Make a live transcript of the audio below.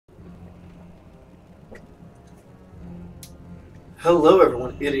Hello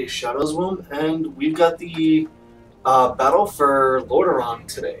everyone, it is Shadow's Womb, and we've got the battle for Lordaeron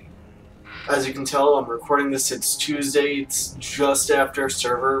today. As you can tell, I'm recording this, it's Tuesday, it's just after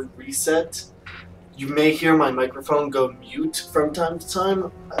server reset. You may hear my microphone go mute from time to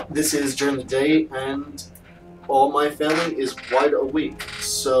time. This is during the day, and all my family is wide awake,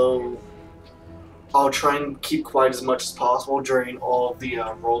 so I'll try and keep quiet as much as possible during all of the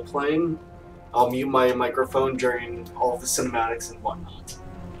role-playing. I'll mute my microphone during all the cinematics and whatnot.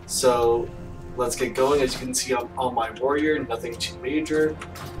 So let's get going. As you can see, I'm on my warrior, nothing too major.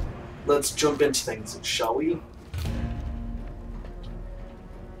 Let's jump into things, shall we?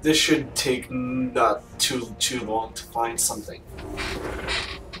 This should take not too long to find something.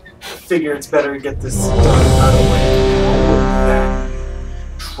 I figure it's better to get this done out of the way than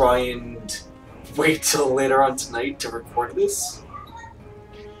try and wait till later on tonight to record this.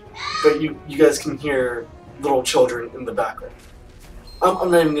 But you guys can hear little children in the background.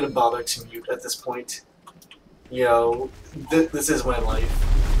 I'm not even going to bother to mute at this point. You know, this is my life.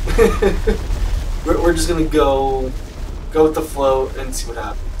 we're just going to go with the flow and see what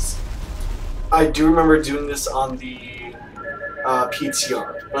happens. I do remember doing this on the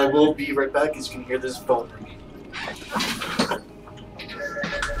PTR, but I will be right back as you can hear this phone ringing.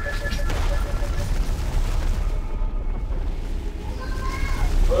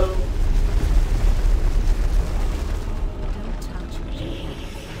 Hello?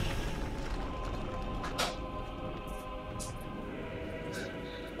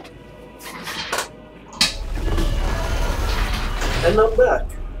 And I'm back.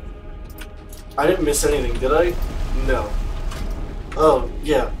 I didn't miss anything, did I? No. Oh,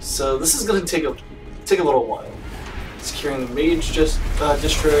 yeah, so this is gonna take a little while. Securing the mage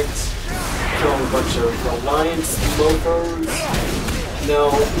district, killing a bunch of alliance locos. Now,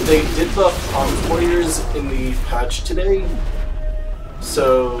 they did buff warriors in the patch today,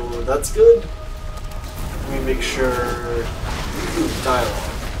 so that's good. Let me make sure. Ooh, dialogue.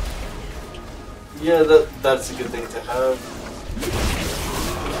 Yeah, that's a good thing to have.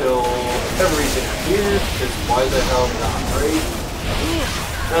 Kill everything here, because why the hell not, right?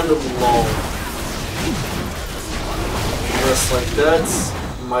 And a lull. Just like that,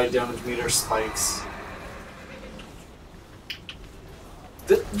 my damage meter spikes.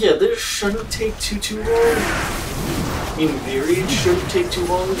 Yeah, this shouldn't take too long. In theory, it shouldn't take too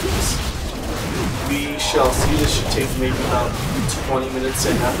long at least. We shall see. This should take maybe about 20 minutes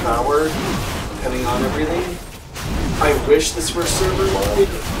to half hour, depending on everything. I wish this were server-wide,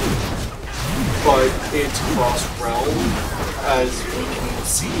 but it's cross-realm, as we can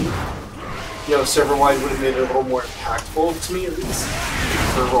see. You know, server-wide would have made it a little more impactful to me, at least,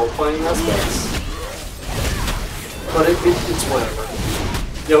 for role-playing aspects. But it's whatever.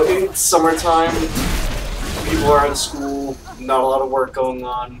 You know, it's summertime, people are out of school, not a lot of work going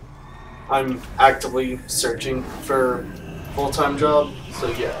on. I'm actively searching for a full-time job,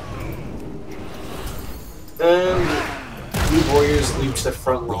 so yeah. And new warriors leap to the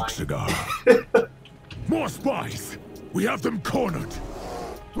front line. More spies! We have them cornered!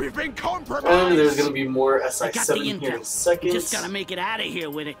 We've been compromised! And there's gonna be more SI7 here in seconds. Just gotta make it out of here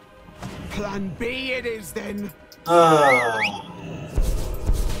with it. Plan B it is then! And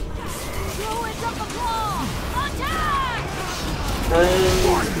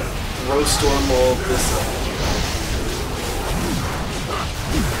throw storm all of this up.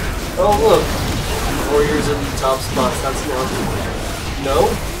 Oh look! Warriors in the top spots, that's the Army Warrior. No?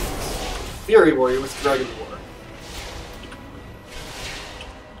 Fury Warrior with Dragon War.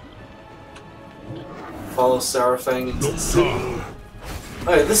 Follow Sarafang into the city.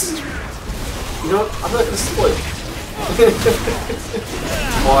 Alright, this is... You know what? I'm not gonna spoil it.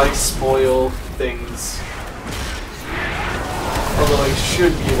 Why spoil things? Although I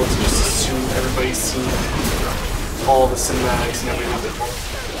should be able to just assume everybody's seen all the cinematics and everything at one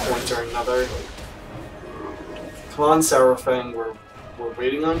point or another. Come on, Sarafang, we're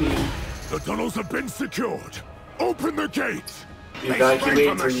waiting on you. The tunnels have been secured. Open the gates.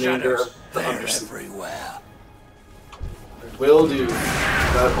 Evacuate the remainder of the undersea. Everywhere. Will do.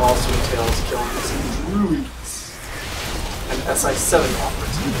 That also entails killing some druids and SI7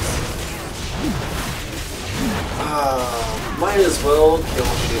 operatives. Might as well kill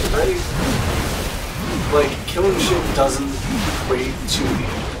shit, right? Like, killing shit doesn't equate to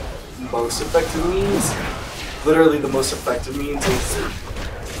the most effective means. Literally, the most effective means is,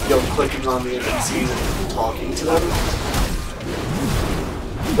 you know, clicking on the NPCs and talking to them.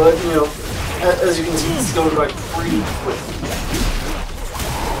 But, you know, as you can see, it's going by pretty quick.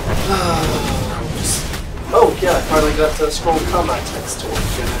 Oh, yeah, I finally got the scroll combat text to work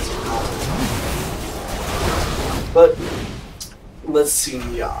again, as you know. But let's see,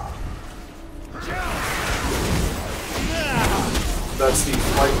 yeah. That's the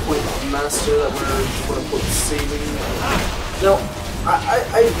 5-point master that we're quote-unquote saving. Now,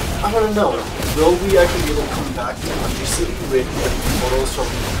 I want to know, will we actually be able to come back to Undercity with the portals from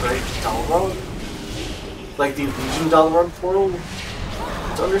Great Dalaran? Like the Legion Dalaran portal to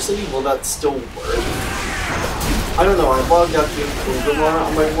Undercity? Will that still work? I don't know, I logged out in Lordaeron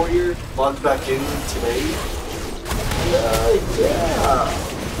on my warrior, logged back in today. Yeah.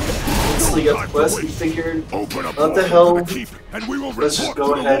 Instantly got the quest and figured, what the hell, let's just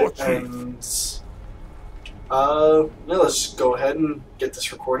go ahead and yeah, let's just go ahead and get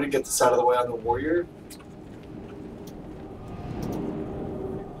this recorded, get this out of the way on the warrior.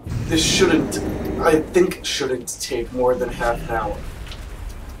 This shouldn't, I think shouldn't take more than half an hour.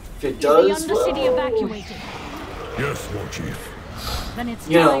 If it does, well, yes, Warchief. Then it's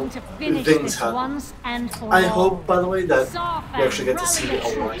you know, time to finish things this happen. once and for I all. hope, by the way, that Soft you actually get to and see the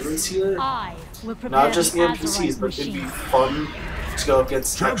rally alliance here. I will prepare Not just the the NPCs, Azerite but it'd be machine. fun to go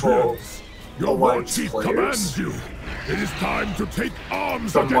against actual Your alliance Warchief players. commands you. It is time to take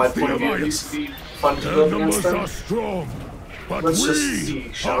arms From my against the point of view, at Alliance. least it'd be fun to Their go against numbers them. are strong, but Let's we just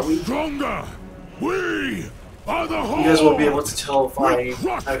see, shall are we? stronger. We are the whole. You guys won't be able to tell if I We'll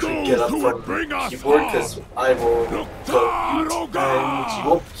crush actually those get up who from would bring us keyboard, harm. because I will Look go God, mute, oh and God. you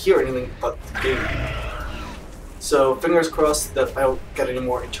won't hear anything but the game. So fingers crossed that I don't get any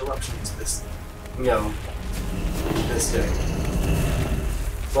more interruptions this, you know, this day.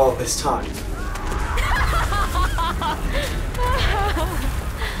 Well, this time.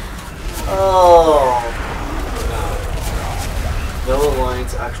 Oh no. No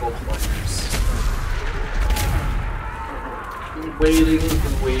alliance actual players. Waiting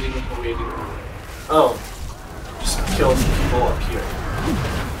and waiting and waiting. Oh. Just kill people up here.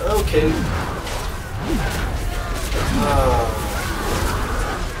 Okay.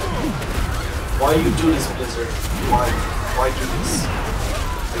 Why you do this, Blizzard? Why do this?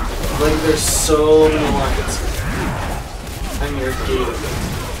 Like, there's so many rockets here. And you're gated.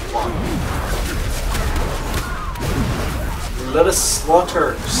 Why? Let us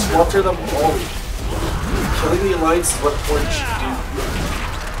slaughter them all. Killing the Alliance is what Warch should do.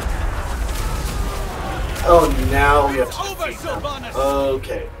 Oh, now we have to defeat them.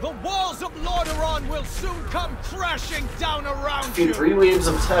 Okay. The walls of Lordaeron will soon come crashing down around Defeat you. 3 waves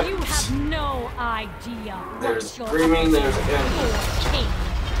of You attacks. have no idea There's what you're screaming, there's up again. against. King.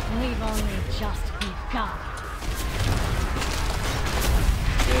 We've only just begun.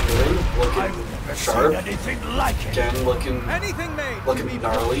 Looking sharp. Anything like it. Again, looking Anything made. looking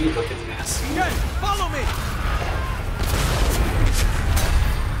gnarly, looking nasty. Okay, follow me.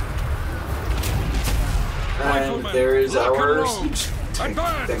 And there is our siege tank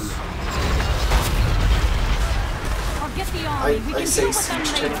thing. Forget the army. We I can say deal with them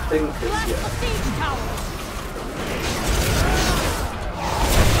siege later. tank thing because, Blast yeah. the siege towers.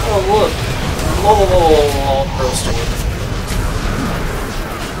 Oh, look! Whoa, Pearl Storm.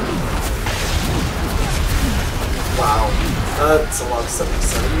 Wow, that's a lot of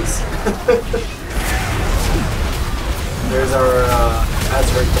 77s. There's our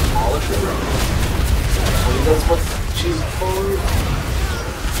Azerite Demolisher. I believe that's what she's called.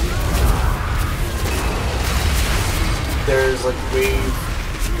 There's like wave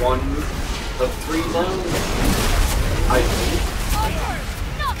 1 of 3 now, I think.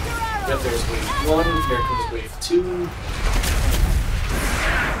 Yep, there's wave 1, here comes wave 2.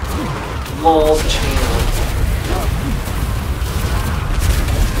 Lol, chain link.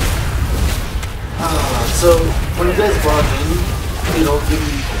 So when you guys log in, it'll give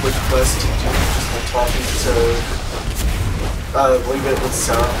you which quest to do just by talking to leave it with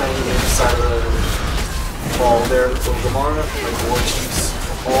Seraphim inside of the hall there with Lordaeron, like Warchief's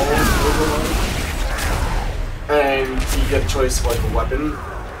hall with Lordaeron. And you get a choice of like a weapon.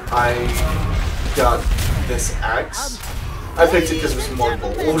 I got this axe. I picked it because it was more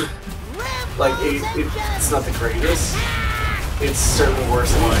gold. Like it's not the greatest. It's certainly worse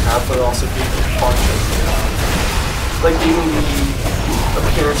than what I have, but it also gives me a bunch of, like, gave me the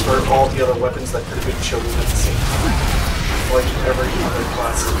appearance for all the other weapons that could have been chosen at the same time, like every other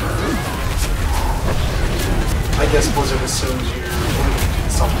class. I guess Blizzard assumes you're only going to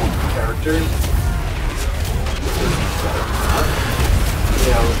do some one character.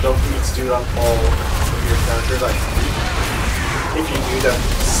 You know, don't need to do that on all of your characters. If you do, that's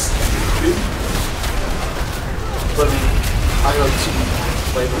stupid. But I mean, I like to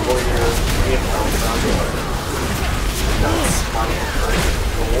play the warrior in Alexandria. That's my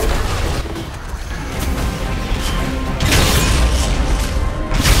goal.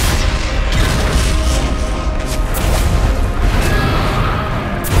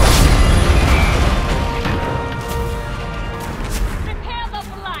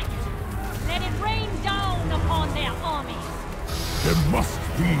 must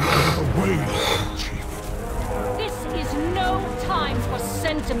be out of the way, Chief. This is no time for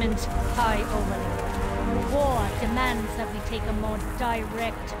sentiment, High Overlord. War demands that we take a more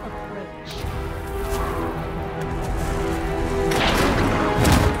direct approach.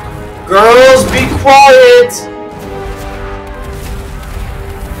 Girls, be quiet!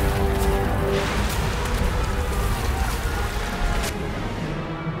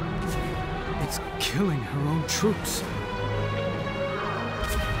 It's killing her own troops.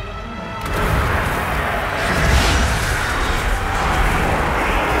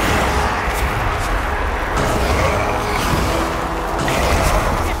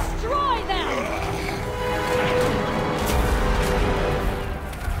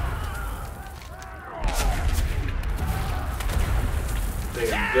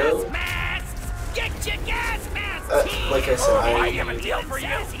 Like I said, I have a deal for you.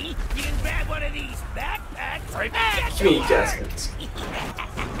 You can grab one of these backpacks. Give me gas guns.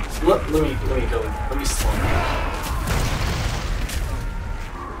 Let me go. Let me slow down.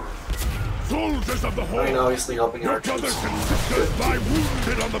 Soldiers of the I Horde, mean, obviously helping our your troops. brothers and sisters lie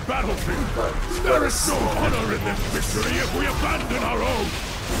wounded on the battlefield. But There is no honor in this victory if we abandon our own.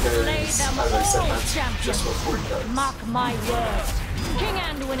 because, Slay as them I said, all, that's champions. just what Ford does. Mark my words. King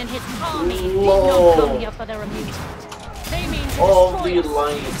Anduin and his army did Whoa. not come here for their amusement. They mean to All destroy the us.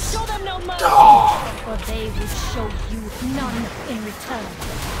 alliance. Show them no mercy, Ah. or they will show you none in return.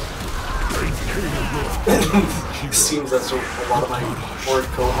 It seems that's what a lot of my Ford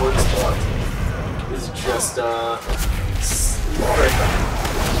cohorts thought. Is just slaughter them.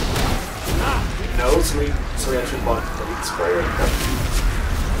 No, somebody actually bought the lead sprayer.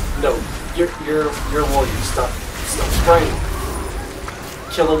 No, you're a warrior. Stop spraying.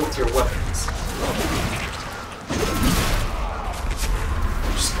 Kill them with your weapons.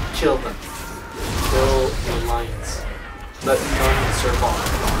 Just kill them. Kill the alliance. Let none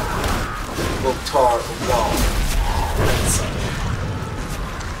survive. Loktar of God. And such.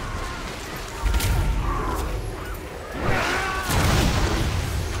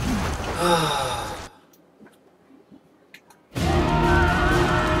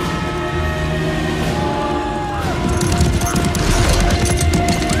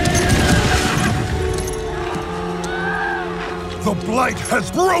 The Blight has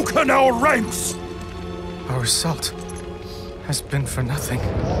broken our ranks! Our assault has been for nothing.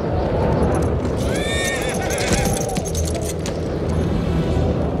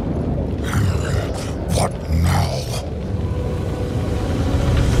 What now?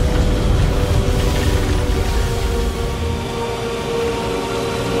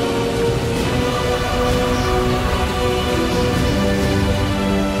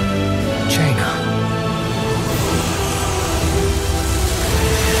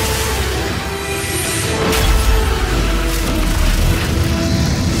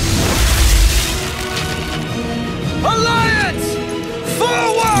 Alliance!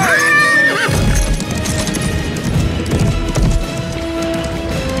 Forward!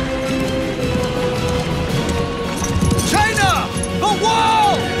 China! The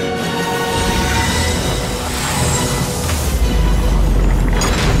wall!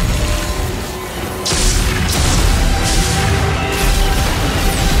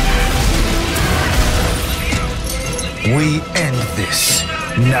 We end this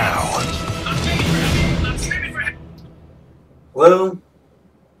now. Hello?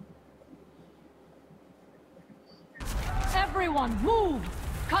 Everyone, move!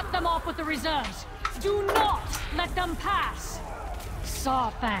 Cut them off with the reserves. Do not let them pass.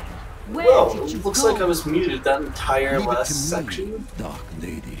 Sawfang, where Well, did you looks go? like I was muted that entire last section. Dark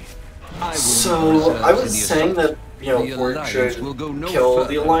Lady. So, I was saying that, Ford should kill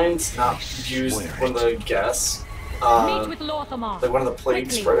the Alliance, not use one of the gas. Meet with Lordaeron. Like one of the plague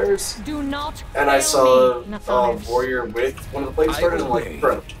Quickly. spreaders. Do not And I fail saw me, a Nathalis. warrior with one of the plague I spreaders, and I'm like, obey,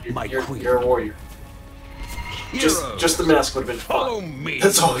 bro, my you're queen. a warrior. Just the mask would have been Follow fine. me.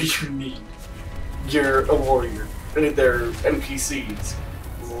 That's all you need. You're a warrior. And they're NPCs.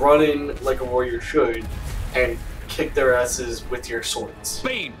 Run in like a warrior should, and kick their asses with your swords.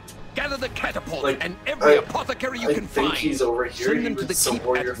 Bane, gather the catapult Like, and every I apothecary you can think find. he's over here. Send He them to the was some keep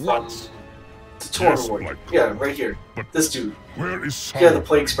warrior at from once. the Torn Yes, warrior. my Yeah, lord. right here. But This dude. where is Yeah, the Saul?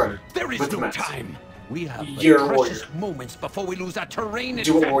 plague spreader. There is with the no mask. time. We have but You're a precious warrior. moments before we lose our terrain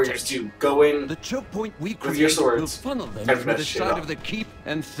Do what advantage. warriors do. Go in. The choke point we With your create will swords funnel them and through mess the shit side up. of the keep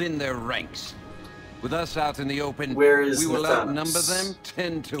and thin their ranks. With us out in the open, Where is we will Nathanos? outnumber them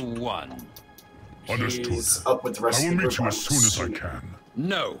 10 to 1. Understood. He's up with the rest I will of the meet you group, as soon as I I'm can.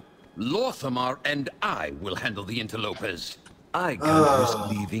 No, Lordaeron and I will handle the interlopers. I can't risk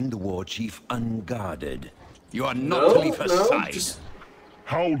leaving the war chief unguarded. You are not to leave her side. Just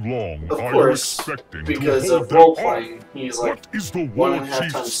How long Of are course, you expecting because to hold of them role-playing, he's off? like What is the 1.5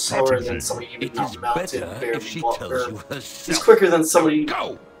 Warchief's times slower than strategy? somebody even It is not mounted, better barely if she walk, tells or you herself. he's quicker than somebody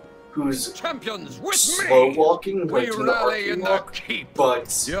Go! who's Champions with slow me! walking, We like doing the rally RP in the walk, keep.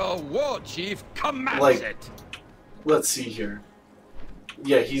 but Your war chief commands Like, it. let's see here.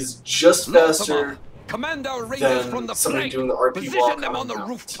 Yeah, he's just faster Command our rangers from than the somebody flank. doing the RP Position walk them on on the mount,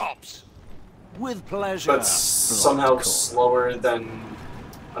 rooftops. With pleasure. but somehow slower than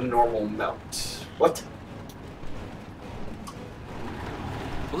a normal mount. What?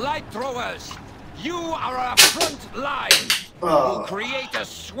 Light throwers, you are our front line. We'll create a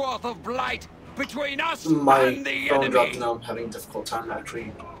swath of blight between us My and the phone dropped enemy. and now I'm having a difficult time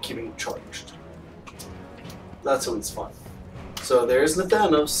actually keeping it charged. That's always fun. So there's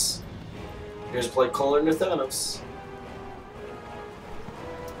Nathanos. Here's Blight Caller Nathanos.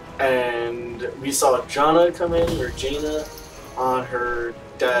 And we saw Jana come in, or Jaina, on her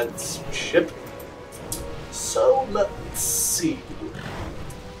dad's ship. So let's see.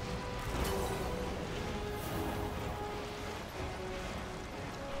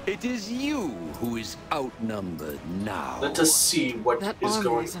 It is you who is outnumbered now. Let us see what That is armor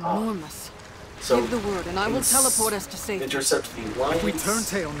going is on. enormous. So Give the word, and I will teleport us to safety. intercept the alliance. If we turn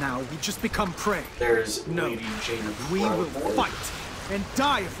tail now, we just become prey. There's No. Lady Jaina. We will Proudmoore. fight and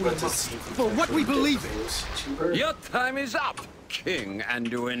die if we Let us must see if we for can what we actually believe get in. close to her. Your time is up, King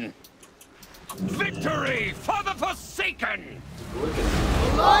Anduin. Victory for the Forsaken! Look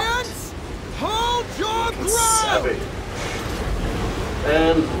at Alliance, hold your ground! savage.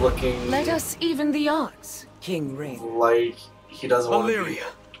 And looking Let us even the odds, King Ring. like he doesn't want to be.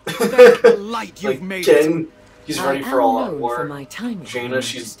 Valyria, that light you've Like made. Ken, he's I ready for am all out known war. for my timing, Jaina, Your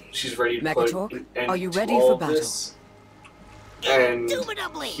she's Majesty. ready to put Megator, an end are you to ready all for of battle? this. And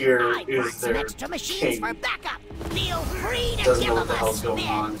Indubitably, here I is brought some their extra machines king. for backup. Feel free to Doesn't give know what them the a hell's going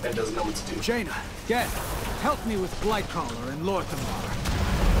spin. on and doesn't know what to do. Jaina, get help me with Blightcaller and Lordaeron.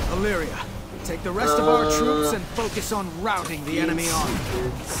 Valyria, take the rest of our troops and focus on routing the enemy army.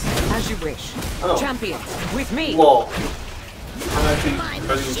 As you wish. Oh. Champions, with me. Lol. I'm actually My running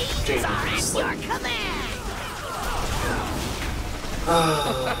machines Jaina. are Just at your like, command.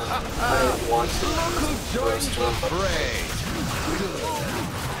 I want to roast her, but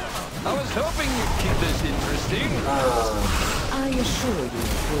I was hoping you'd keep this interesting. I assure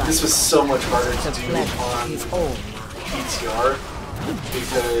you, this was so much harder the to do pleasure on is all PTR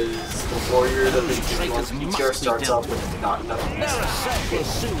because the warrior that they give you on PTR starts off with not enough use.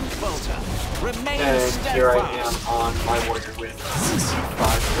 And here I am on my warrior with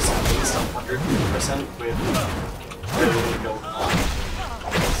 65% base, 100% with everything going on.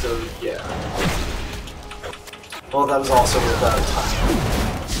 So yeah. Well, that was also without time.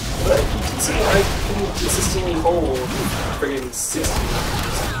 But you can see I can consistently hold friggin' 60%.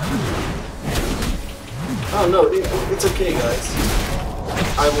 Oh no, it's okay guys.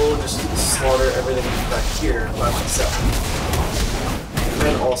 I will just slaughter everything back here by myself.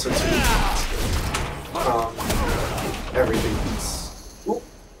 And also take everything else. Oop.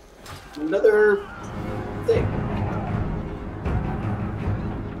 Another thing.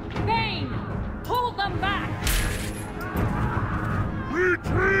 Bane! Pull them back!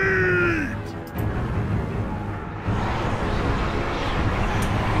 Retreat!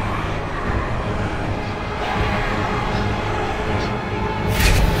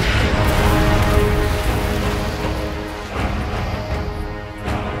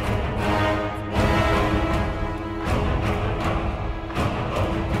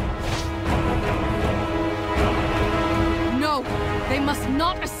 No, they must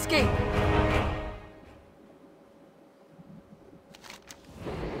not escape.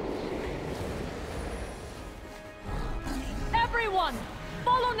 Everyone,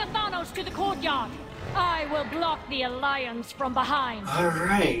 follow Nathanos to the courtyard. I will block the Alliance from behind.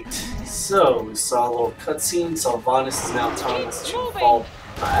 Alright, so we saw a little cutscene. Sylvanas is now telling us to Keep fall moving.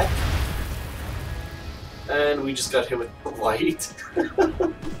 back. And we just got hit with light.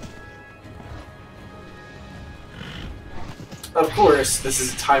 Of course, this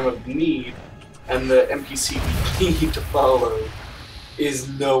is a time of need, and the NPC we need to follow is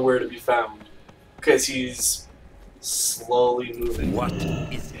nowhere to be found. Because he's slowly moving. What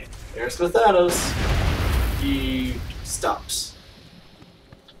is it? There's Nathanos. He stops.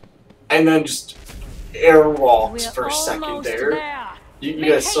 And then just airwalks We're for a second almost there. You Make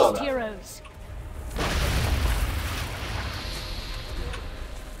guys saw haste, that. heroes.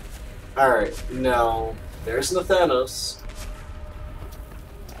 Alright, now there's Nathanos.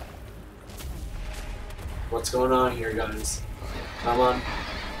 What's going on here, guys? Come on.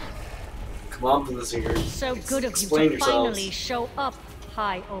 Come on, Blizzard. So good of you Explain to yourselves. finally show up.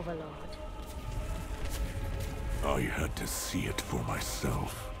 High Overlord. I had to see it for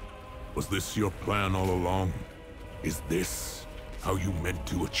myself. Was this your plan all along? Is this how you meant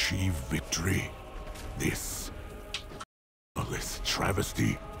to achieve victory? This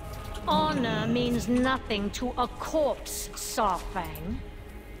travesty? Honor means nothing to a corpse, Sarfang.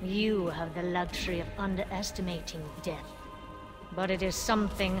 You have the luxury of underestimating death. But it is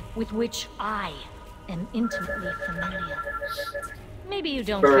something with which I am intimately familiar. Maybe you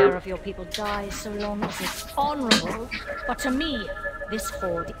don't care if your people die so long as it's honorable, but to me, this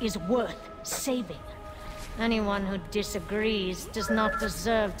horde is worth saving. Anyone who disagrees does not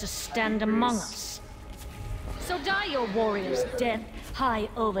deserve to stand among us. So die your warrior's death, High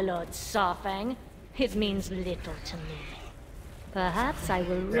Overlord Sarfang. It means little to me. Perhaps I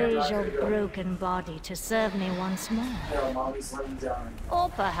will raise your broken body to serve me once more. Or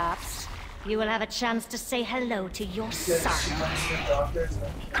perhaps you will have a chance to say hello to your son.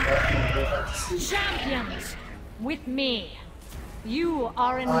 Champions, with me. You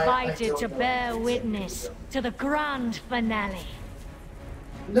are invited to bear witness to the grand finale.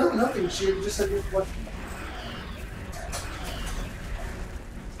 No, nothing. She just said what.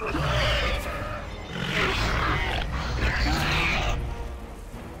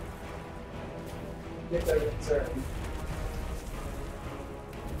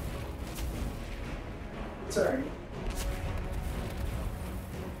 Sorry.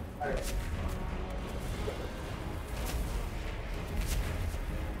 Alright.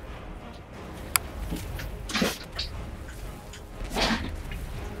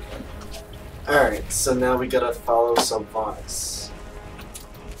 Alright, so now we gotta follow Sylvanas.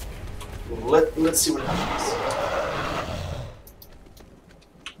 Let's see what happens.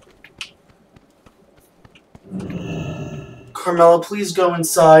 Carmela, please go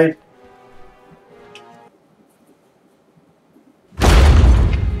inside.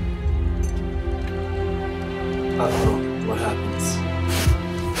 Uh-oh, what happens?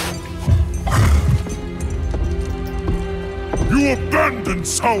 You abandoned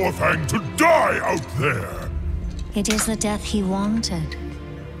Sauerfang to die out there! It is the death he wanted.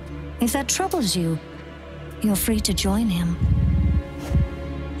 If that troubles you, you're free to join him.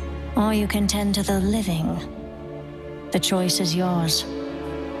 Or you can tend to the living. The choice is yours.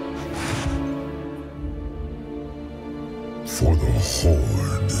 For the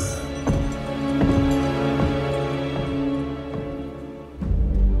Horde.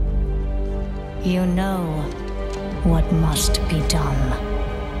 You know what must be done.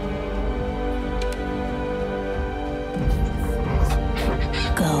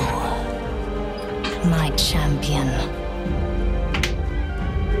 Go, my champion.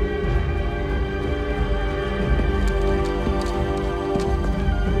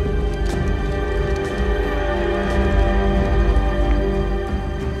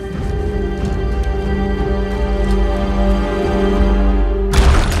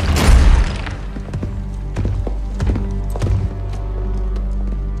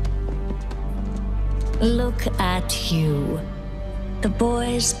 Look at you. The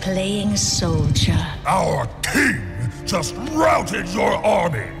boy's playing soldier. Our king just routed your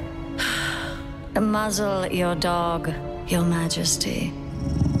army! Muzzle your dog, your majesty.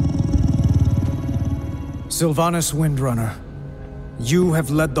 Sylvanas Windrunner, you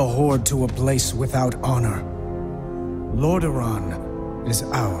have led the Horde to a place without honor. Lordaeron is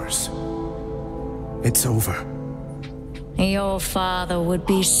ours. It's over. Your father would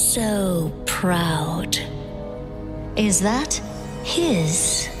be so proud. Is that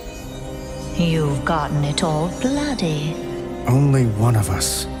his? You've gotten it all bloody. Only one of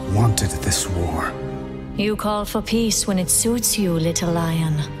us wanted this war. You call for peace when it suits you, little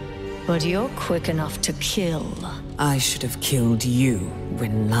lion. But you're quick enough to kill. I should have killed you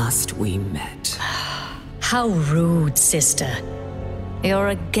when last we met. How rude, sister. You're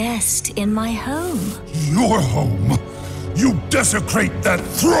a guest in my home. Your home? You desecrate that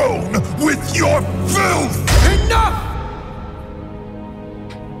throne with your filth! Enough!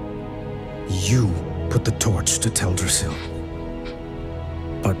 You put the torch to Teldrassil.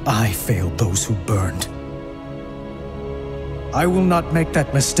 But I failed those who burned. I will not make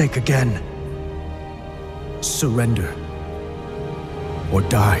that mistake again. Surrender. Or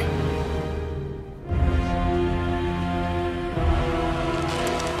die.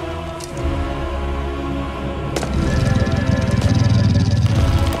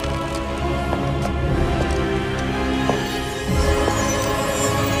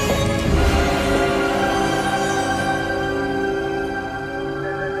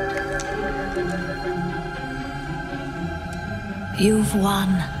 You've won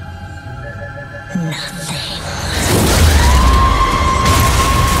nothing.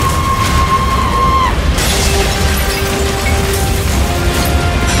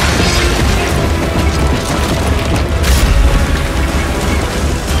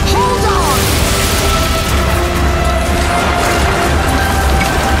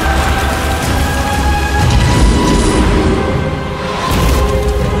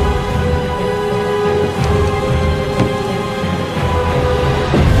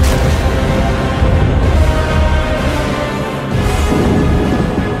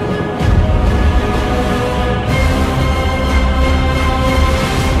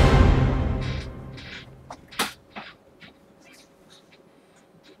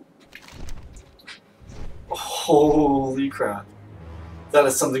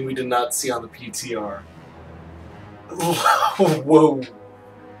 is something we did not see on the PTR. Whoa.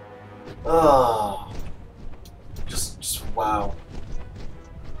 Ah. Just wow.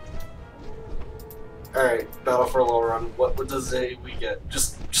 Alright, battle for Lordaeron. What does we get?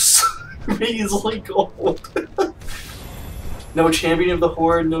 Just measly gold. No champion of the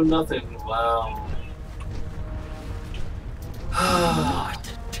horde, no nothing. Wow. Not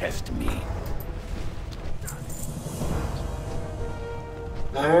test me.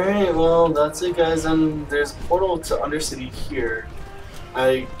 Alright, well, that's it, guys. And there's a portal to Undercity here.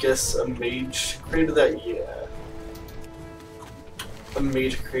 I guess a mage created that, yeah. A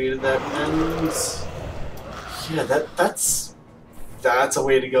mage created that, and yeah, that's a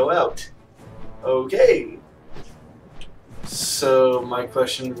way to go out. Okay. So my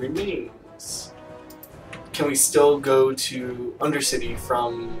question remains: can we still go to Undercity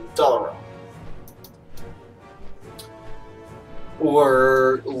from Lordaeron?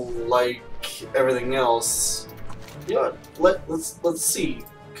 Or like everything else, yeah. Let's see.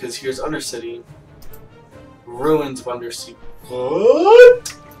 Because here's Undercity, ruins of Undercity.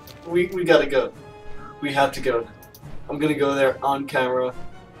 What? We gotta go. We have to go. I'm gonna go there on camera.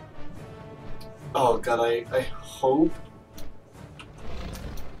 Oh god, I hope.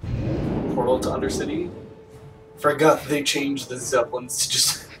 Portal to Undercity. Forgot they changed the Zeppelins to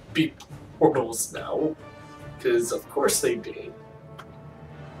just be portals now. Because of course they did.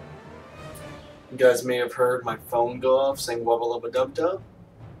 You guys may have heard my phone go off saying wubba lubba dub dub.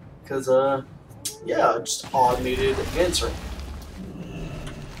 Because, yeah, just automated answering.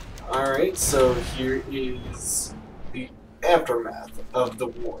 Alright, so here is the aftermath of the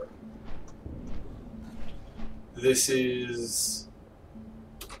war. This is,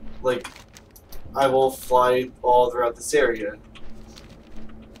 like, I will fly all throughout this area.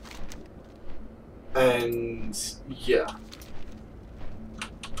 And, yeah.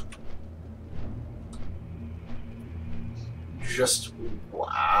 Just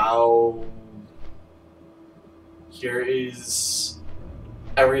wow. Here is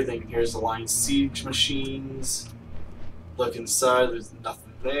everything. Here's the line siege machines. Look inside, there's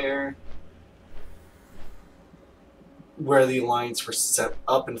nothing there. Where the alliance were set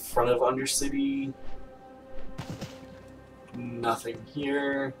up in front of Undercity. Nothing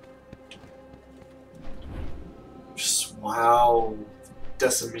here. Just wow.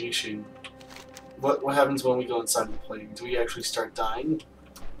 Decimation. What happens when we go inside the plague? Do we actually start dying?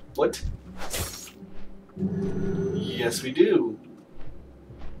 What? Yes, we do.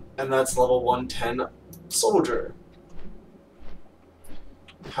 And that's level 110 soldier.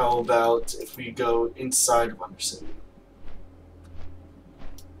 How about if we go inside of Undercity?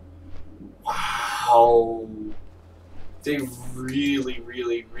 Wow. They really,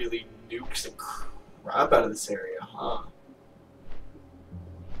 really, really nuked the crap out of this area, huh?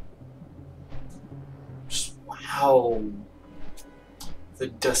 Wow, the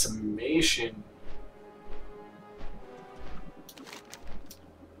decimation.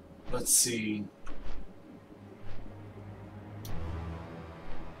 Let's see.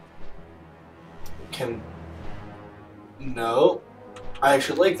 No. I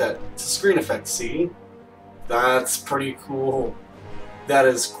actually like that. It's a screen effect, see? That's pretty cool. That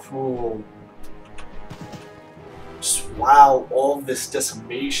is cool. Just wow, all this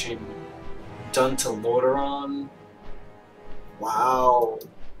decimation done to Lordaeron. Wow.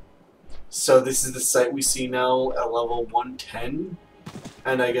 So this is the site we see now at level 110.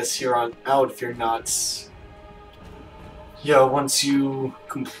 And I guess here on out, if you're not... Yeah, once you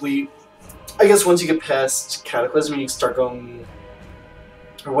complete... I guess once you get past Cataclysm, you start going...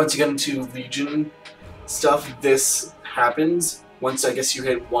 Or once you get into Legion stuff, this happens. Once I guess you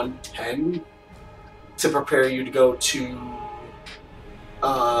hit 110 to prepare you to go to...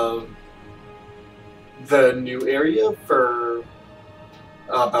 the new area for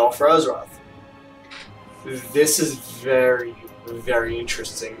Battle for Azeroth. This is very, very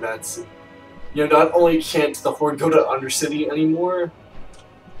interesting. That's, you know, not only can't the Horde go to Undercity anymore,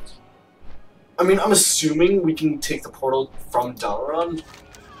 I mean, I'm assuming we can take the portal from Lordaeron. In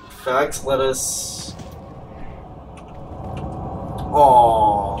fact, let us...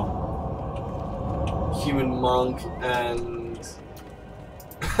 Aww. Human monk and...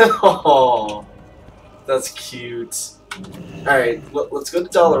 Aww. That's cute. Alright, let's go to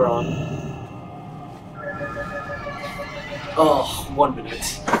Lordaeron. Oh, 1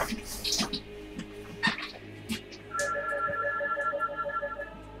 minute.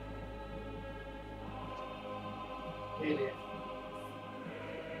 Hey there.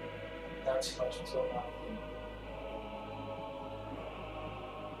 Not too much until now.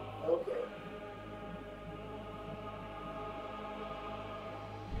 Okay.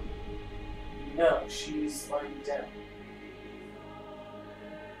 No, she's lying down.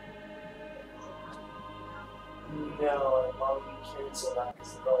 No, why would we cancel that?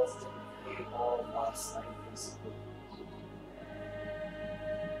 Because the girls didn't pay all last night, basically.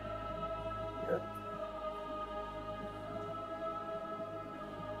 Yep.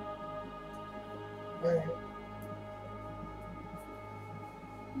 Alright.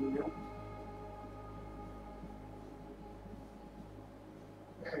 Nope.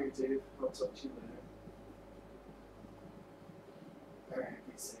 Alright, Dave. I'll talk to you later. Alright,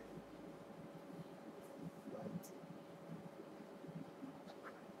 be safe. Bye.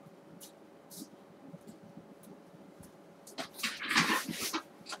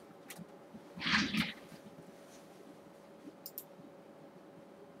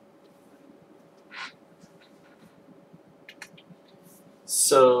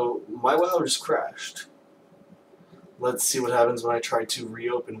 So, my WoW just crashed. Let's see what happens when I try to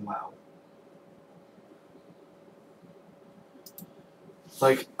reopen WoW.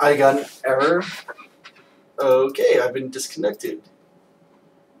 Like, I got an error. Okay, I've been disconnected.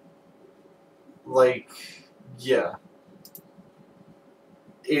 Like, yeah.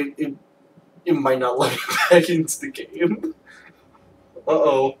 It might not let me back into the game.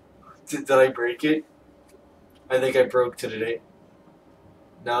 Uh-oh. Did I break it? I think I broke today.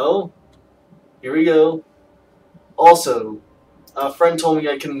 No? Here we go. Also, a friend told me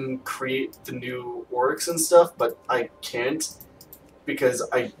I can create the new orcs and stuff, but I can't because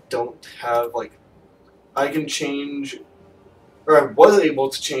I don't have, like, I can change, or I was able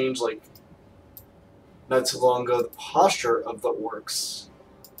to change, like, not too long ago, the posture of the orcs.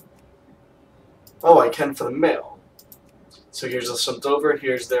 Oh, I can for the male. So here's a slumped over,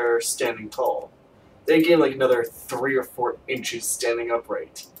 here's their standing tall. They gain, like, another 3 or 4 inches standing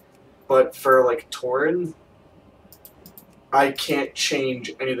upright. But for, like, Tauren, I can't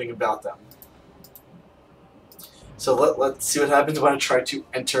change anything about them. So let's see what happens when I try to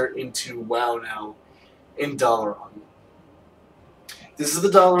enter into WoW now in Lordaeron. This is the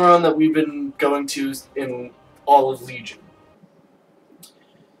Lordaeron that we've been going to in all of Legion.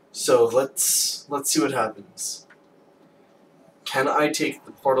 So let's see what happens. Can I take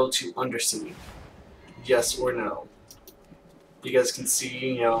the portal to Undercity? Yes or no? You guys can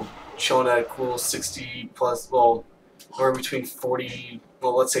see, you know, showing at a cool 60 plus, well, or between 40,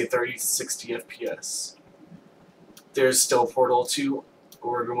 well, let's say 30 to 60 FPS. There's still portal to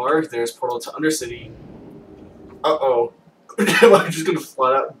Orgrimmar. There's portal to Undercity. Uh-oh. Am I just gonna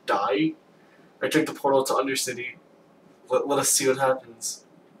flat out die? I took the portal to Undercity. Let us see what happens.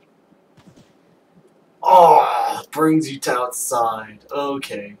 Oh, brings you to outside.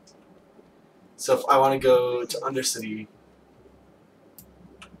 Okay. So if I want to go to Undercity.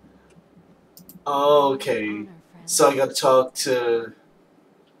 Okay. So I got to talk to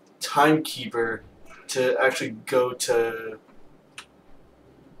Timekeeper to actually go to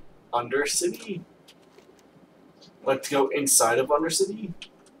Undercity? Like to go inside of Undercity?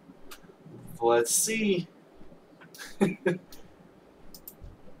 Let's see.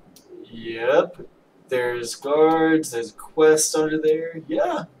 Yep. There's guards, there's a quest under there.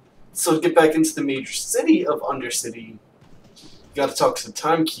 Yeah. So to get back into the major city of Undercity, you gotta talk to the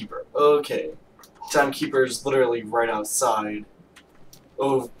Timekeeper. Okay. Timekeeper is literally right outside.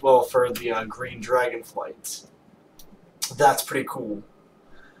 Oh, well, for the Green Dragon flight. That's pretty cool.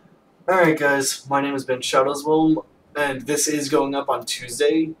 Alright guys, my name has been Shadowswolm, and this is going up on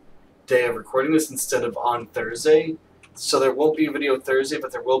Tuesday, day of recording this, instead of on Thursday. So there won't be a video Thursday,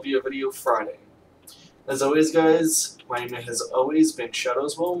 but there will be a video Friday. As always guys, my name has always been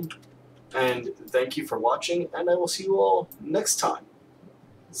Shadowswolm, and thank you for watching, and I will see you all next time.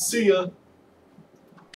 See ya!